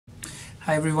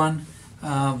Hi everyone,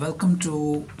 welcome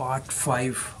to part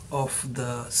 5 of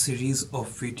the series of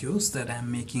videos that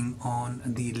I'm making on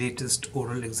the latest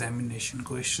oral examination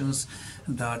questions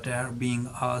that are being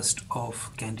asked of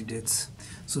candidates.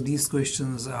 So these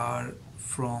questions are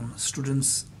from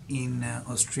students in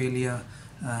Australia,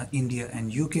 India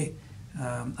and UK.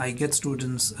 I get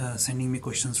students sending me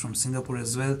questions from Singapore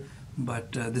as well,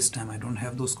 but this time I don't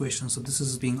have those questions. So this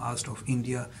is being asked of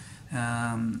India,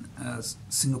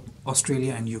 Singapore,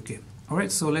 Australia and UK. Alright,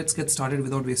 so let's get started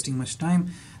without wasting much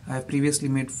time. I have previously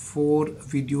made 4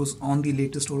 videos on the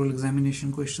latest oral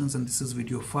examination questions, and this is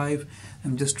video 5.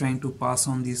 I'm just trying to pass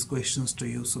on these questions to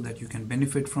you so that you can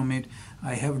benefit from it.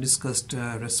 I have discussed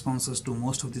responses to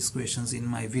most of these questions in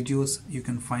my videos. You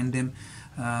can find them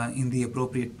in the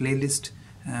appropriate playlist.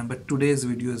 But today's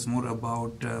video is more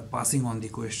about passing on the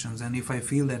questions, and if I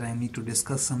feel that I need to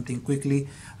discuss something quickly,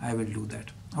 I will do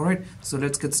that. Alright, so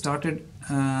let's get started.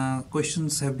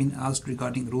 Questions have been asked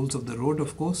regarding rules of the road,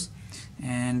 of course,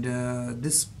 and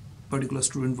this particular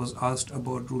student was asked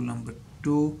about rule number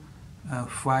 2,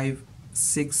 5,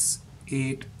 6,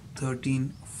 8,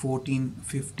 13, 14,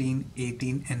 15,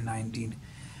 18 and 19.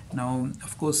 Now,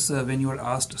 of course, when you are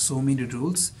asked so many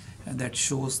rules, that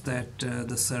shows that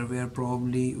the surveyor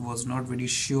probably was not very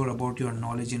sure about your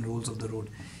knowledge in rules of the road.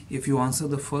 If you answer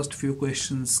the first few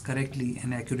questions correctly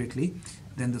and accurately,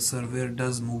 then the surveyor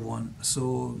does move on.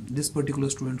 So this particular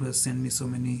student who has sent me so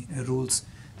many rules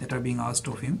that are being asked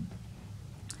of him,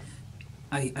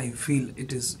 I feel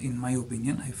it is, in my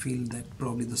opinion, I feel that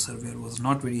probably the surveyor was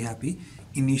not very happy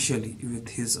initially with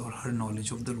his or her knowledge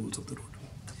of the rules of the road.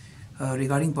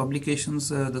 Regarding publications,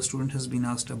 the student has been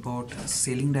asked about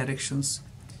sailing directions,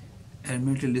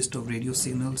 Admiralty list of radio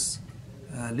signals,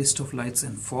 list of lights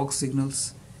and fog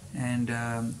signals, and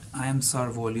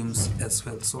IMSAR volumes as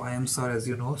well. So IMSAR, as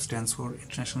you know, stands for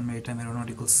International Maritime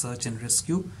Aeronautical Search and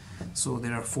Rescue. So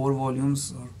there are 4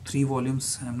 volumes or 3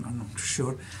 volumes, I'm not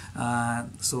sure.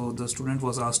 So the student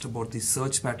was asked about the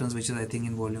search patterns, which is I think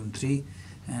in volume 3.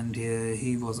 And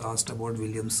he was asked about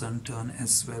Williamson turn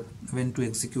as well, when to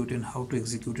execute and how to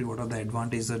execute it, what are the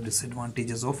advantages or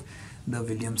disadvantages of the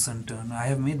Williamson turn. I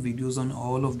have made videos on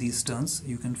all of these turns.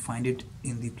 You can find it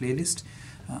in the playlist.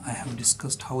 I have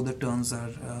discussed how the turns are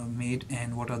made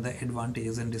and what are the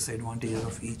advantages and disadvantages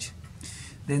of each.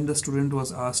 Then the student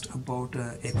was asked about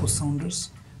echo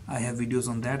sounders. I have videos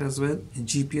on that as well.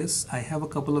 GPS, I have a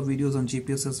couple of videos on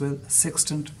GPS as well.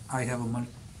 Sextant, I have a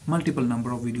multiple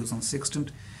number of videos on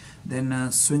sextant.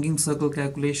 Then swinging circle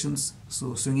calculations.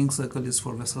 So swinging circle is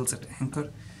for vessels at anchor.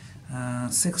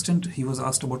 Sextant, he was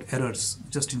asked about errors,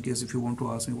 just in case if you want to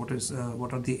ask me what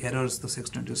are the errors the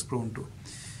sextant is prone to.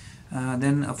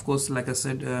 Then of course, like I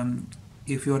said,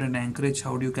 if you are in anchorage,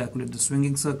 how do you calculate the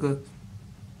swinging circle?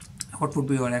 What would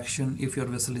be your action if your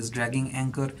vessel is dragging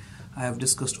anchor? I have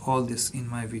discussed all this in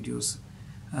my videos.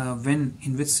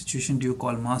 In which situation do you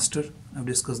call master? I've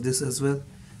discussed this as well.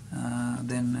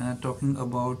 Then talking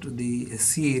about the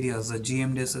sea areas, the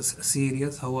GMDS sea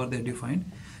areas, how are they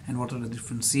defined and what are the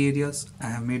different sea areas? I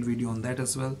have made video on that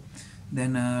as well.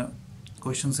 Then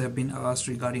questions have been asked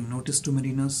regarding notice to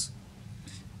mariners.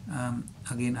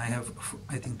 Again, I have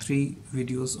I think 3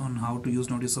 videos on how to use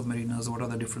notice of mariners, what are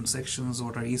the different sections,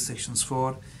 what are each sections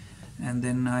for. And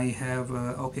then I have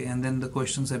and then the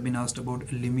questions have been asked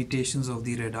about limitations of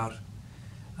the radar.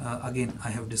 Again,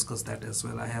 I have discussed that as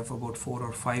well. I have about 4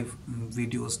 or 5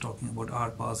 videos talking about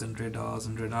RPAS and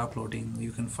radar plotting.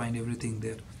 You can find everything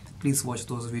there. Please watch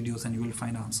those videos and you will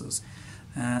find answers.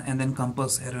 And then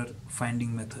compass error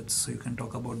finding methods. So you can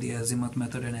talk about the azimuth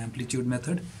method and amplitude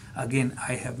method. Again,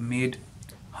 I have made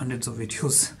hundreds of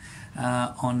videos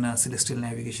on celestial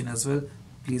navigation as well.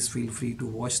 Please feel free to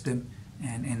watch them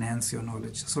and enhance your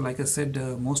knowledge. So like I said,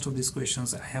 most of these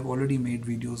questions I have already made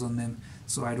videos on them,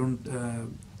 so I don't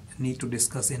need to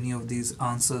discuss any of these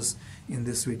answers in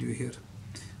this video here.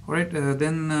 Alright,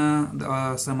 then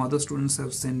some other students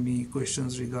have sent me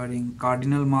questions regarding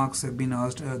cardinal marks have been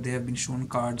asked. They have been shown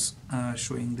cards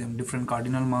showing them different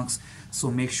cardinal marks,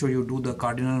 so make sure you do the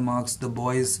cardinal marks. The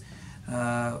boys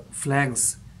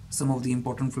flags, some of the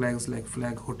important flags like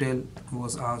flag hotel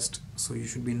was asked, so you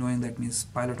should be knowing that means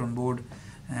pilot on board,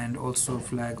 and also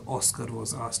flag Oscar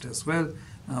was asked as well,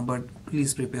 but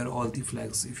please prepare all the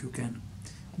flags if you can.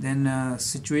 Then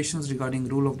situations regarding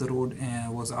rule of the road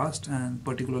was asked, and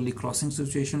particularly crossing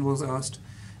situation was asked.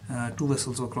 2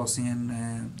 vessels were crossing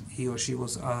and he or she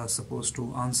was supposed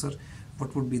to answer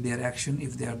what would be their action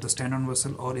if they are the stand-on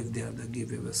vessel or if they are the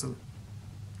give-way vessel.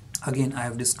 Again, I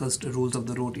have discussed rules of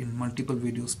the road in multiple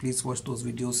videos. Please watch those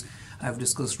videos. I have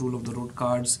discussed rule of the road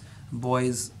cards,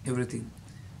 buoys, everything.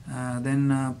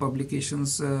 Then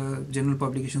publications, general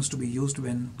publications to be used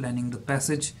when planning the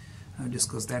passage.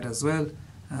 Discuss that as well.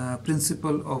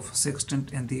 Principle of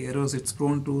sextant and the errors it's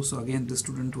prone to. So again, the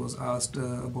student was asked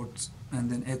about, and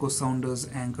then echo sounders,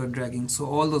 anchor dragging. So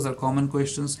all those are common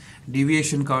questions.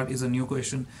 Deviation card is a new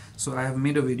question. So I have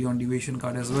made a video on deviation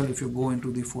card as well. If you go into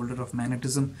the folder of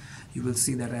magnetism, you will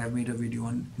see that I have made a video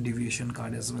on deviation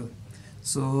card as well.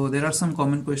 So there are some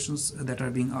common questions that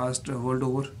are being asked world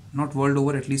over, not world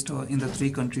over, at least in the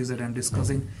 3 countries that I am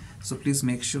discussing. So please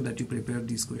make sure that you prepare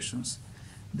these questions.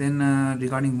 Then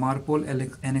regarding MARPOL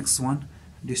Annex 1,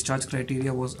 discharge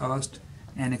criteria was asked.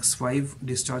 Annex 5,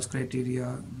 discharge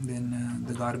criteria. Then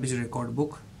the garbage record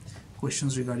book.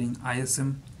 Questions regarding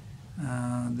ISM.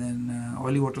 Then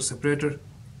oily water separator.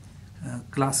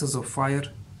 Classes of fire.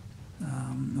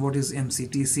 What is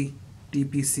MCTC,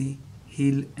 TPC,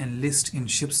 heel and list in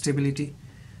ship stability.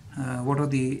 What are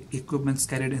the equipments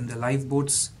carried in the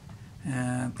lifeboats.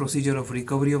 Procedure of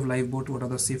recovery of lifeboat. What are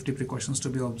the safety precautions to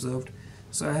be observed.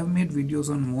 So I have made videos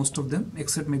on most of them,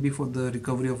 except maybe for the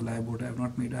recovery of lifeboat I have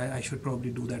not made. I should probably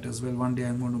do that as well. One day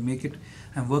I'm going to make it.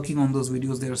 I'm working on those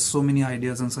videos. There are so many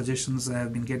ideas and suggestions I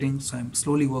have been getting, so I'm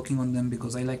slowly working on them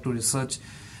because I like to research,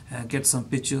 get some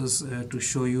pictures to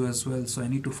show you as well. So I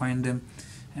need to find them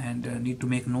and need to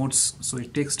make notes. So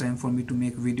it takes time for me to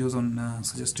make videos on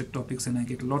suggested topics, and I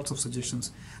get lots of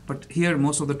suggestions. But here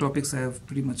most of the topics I have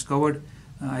pretty much covered.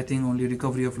 I think only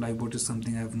recovery of lifeboat is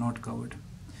something I have not covered.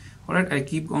 Alright, I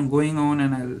keep on going on,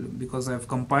 and because I've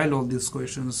compiled all these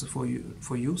questions for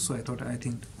you, so I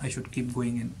think I should keep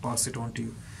going and pass it on to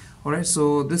you. Alright,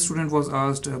 so this student was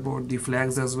asked about the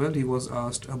flags as well. He was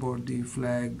asked about the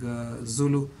flag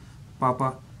Zulu,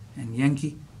 Papa and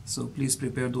Yankee. So please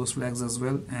prepare those flags as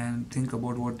well and think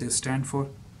about what they stand for.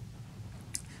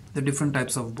 The different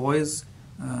types of buoys,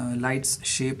 lights,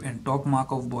 shape and top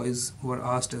mark of buoys were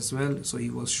asked as well. So he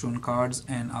was shown cards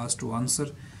and asked to answer.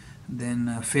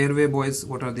 Then fairway buoys,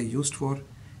 what are they used for,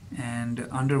 and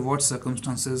under what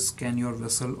circumstances can your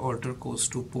vessel alter course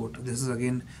to port. This is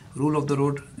again rule of the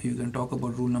road. You can talk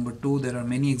about rule number 2. There are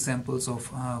many examples of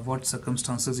what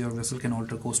circumstances your vessel can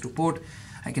alter course to port.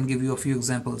 I can give you a few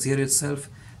examples here itself,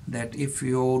 that if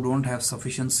you don't have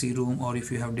sufficient sea room, or if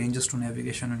you have dangers to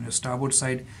navigation on your starboard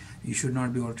side, you should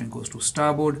not be altering course to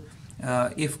starboard.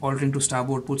 If altering to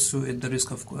starboard puts you at the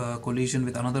risk of collision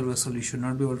with another vessel, you should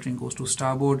not be altering course to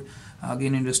starboard.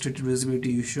 Again, in restricted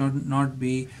visibility, you should not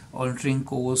be altering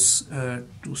course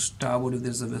to starboard if there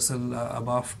is a vessel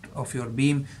abaft of your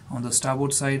beam on the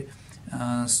starboard side.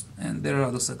 And there are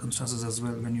other circumstances as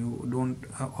well when you don't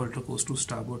alter course to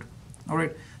starboard.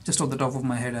 Alright, just off the top of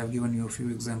my head, I have given you a few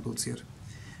examples here.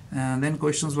 Then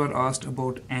questions were asked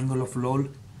about angle of lull,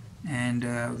 and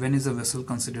when is a vessel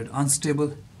considered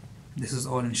unstable. This is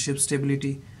all in ship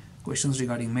stability. Questions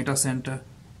regarding meta center,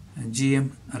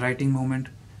 GM, righting moment.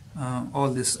 All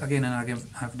this again and again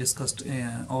I have discussed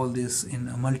all this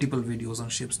in multiple videos on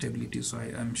ship stability, so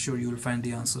I'm sure you will find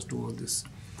the answers to all this.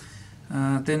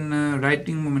 Then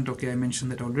righting moment, okay, I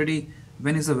mentioned that already.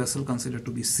 When is a vessel considered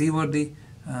to be seaworthy?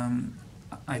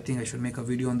 I think I should make a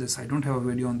video on this. I don't have a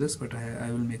video on this, but I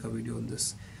will make a video on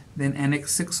this. Then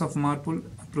Annex 6 of MARPOL,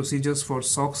 procedures for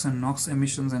SOx and NOx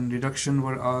emissions and reduction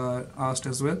were asked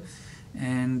as well,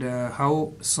 and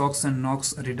how SOx and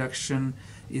NOx reduction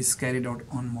is carried out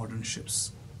on modern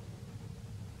ships.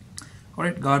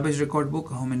 Alright, garbage record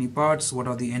book, how many parts, what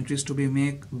are the entries to be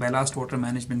made, ballast water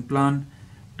management plan,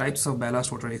 types of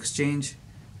ballast water exchange,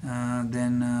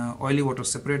 then oily water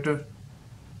separator,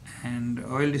 and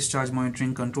oil discharge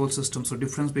monitoring control system. So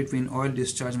difference between oil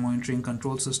discharge monitoring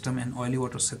control system and oily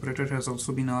water separator has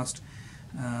also been asked.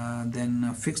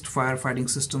 Then fixed firefighting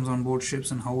systems on board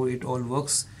ships and how it all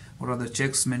works. What are the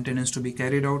checks, maintenance to be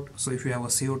carried out. So if you have a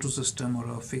CO2 system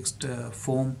or a fixed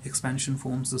foam, expansion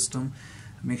foam system,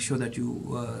 make sure that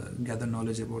you gather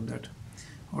knowledge about that.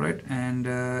 Alright, and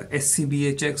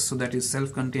SCBA checks, so that is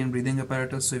self-contained breathing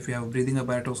apparatus. So if you have breathing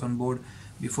apparatus on board,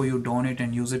 before you don it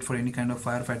and use it for any kind of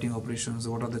firefighting operations,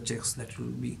 what are the checks that you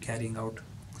will be carrying out.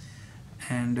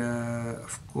 And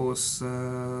of course,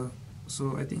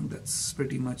 so I think that's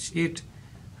pretty much it.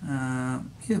 Yeah,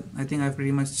 I think I've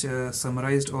pretty much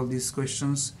summarized all these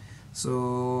questions.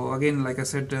 So again, like I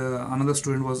said, another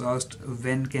student was asked,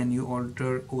 when can you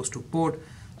alter course to port?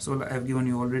 So I've given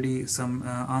you already some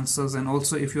answers. And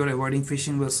also, if you are avoiding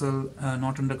fishing vessel,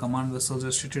 not under command vessels,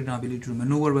 restricted in ability to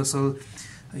maneuver vessel,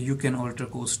 you can alter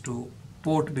course to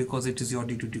port because it is your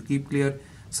duty to keep clear.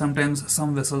 Sometimes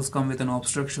some vessels come with an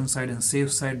obstruction side and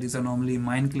safe side. These are normally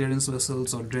mine clearance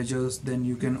vessels or dredgers. Then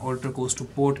you can alter course to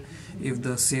port if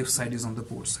the safe side is on the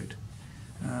port side.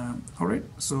 Alright,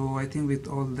 so I think with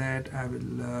all that I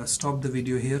will stop the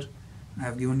video here. I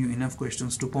have given you enough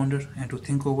questions to ponder and to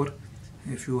think over.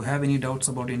 If you have any doubts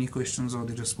about any questions or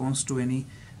the response to any,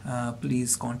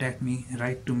 please contact me,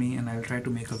 write to me, and I will try to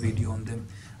make a video on them.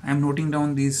 I am noting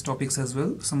down these topics as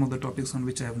well, some of the topics on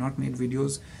which I have not made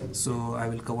videos, so I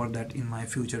will cover that in my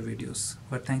future videos.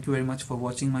 But thank you very much for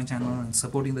watching my channel and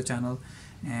supporting the channel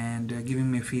and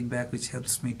giving me feedback which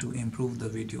helps me to improve the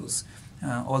videos.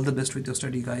 All the best with your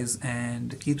study, guys,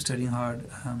 and keep studying hard.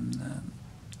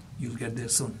 You'll get there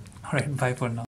soon. Alright, bye for now.